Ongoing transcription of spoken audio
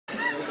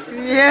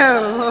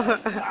Yeah.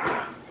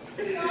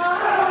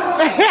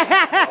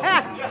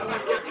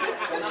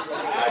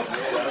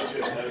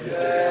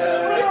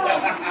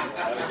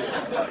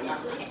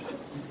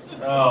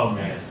 Oh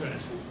man.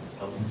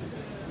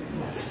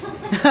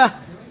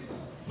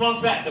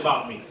 Fun fact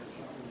about me.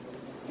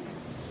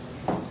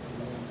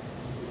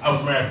 I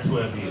was married for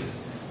 12 years.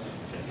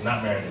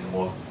 Not married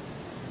anymore.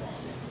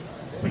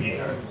 Forget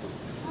her.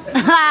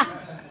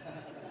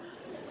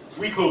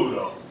 We cool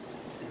though.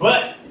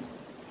 But,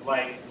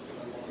 like,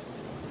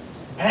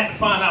 I had to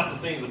find out some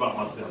things about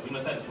myself. You know,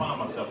 I had to find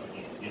myself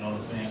again. You know what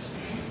I'm saying?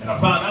 And I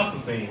found out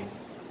some things.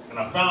 And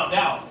I found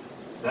out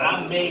that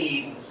I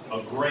made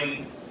a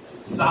great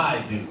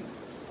side dude.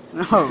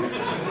 No.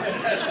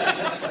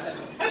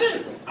 I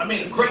did. I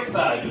made a great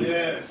side dude.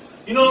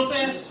 Yes. You know what I'm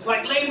saying?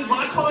 Like, ladies, when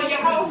I call your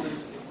house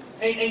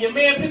and your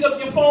man pick up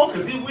your phone,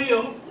 because he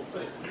will,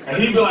 and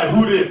he be like,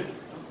 who this?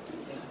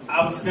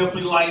 I was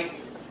simply like,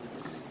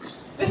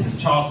 this is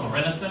Charleston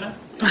Renner Center.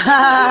 Yeah,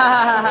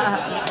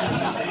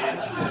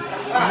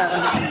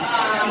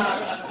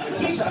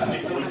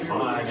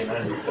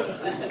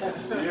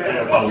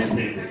 well, we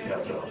paid to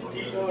catch up.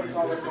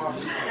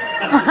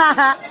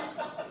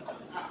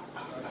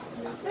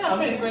 Yeah, I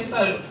mean, great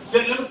side.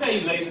 Let me tell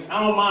you, ladies, I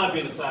don't mind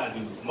being a side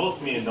dude.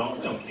 Most men don't.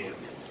 We don't care.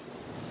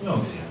 We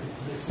don't care.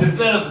 Just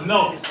let us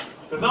know.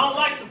 Because I don't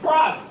like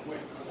surprises.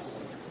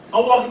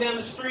 I'm walking down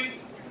the street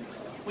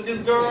with this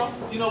girl.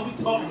 You know, we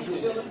talking,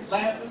 chilling,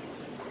 laughing.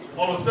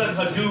 All of a sudden,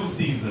 her dude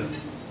sees us.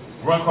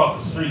 Run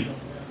across the street.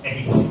 And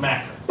he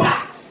smacked her.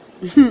 Bah!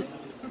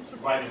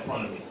 Right in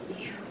front of me.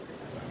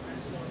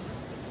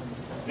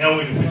 Now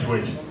we're in a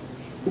situation.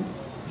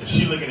 If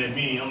she looking at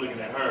me, I'm looking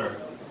at her.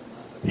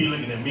 He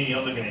looking at me,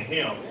 I'm looking at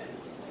him.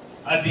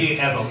 I did,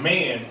 as a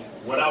man,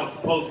 what I was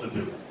supposed to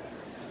do.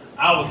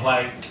 I was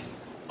like,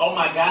 oh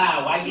my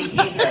God, why you hit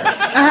her? You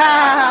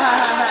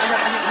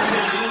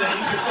shouldn't do that.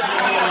 You should put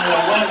your hand on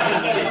your one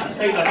hand and hit his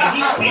face. Like,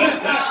 he cute.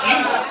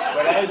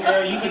 But hey,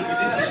 girl, you can get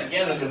this shit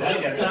together because I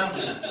ain't got time for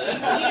it.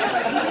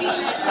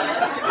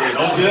 Yeah,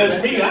 don't judge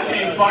me. I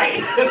can't fight.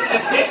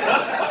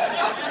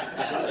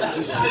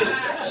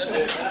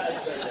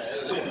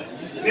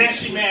 Then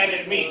she mad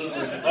at me,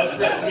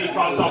 upset with me,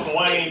 probably talking,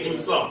 why you ain't do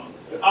something?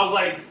 I was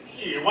like,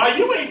 shit, why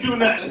you ain't do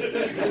nothing?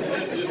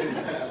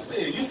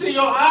 Shit, you see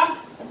your eye?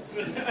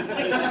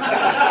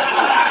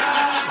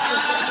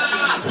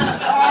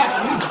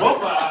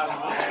 Both eyes,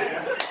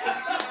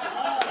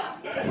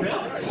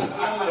 man.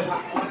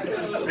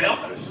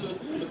 Selfish.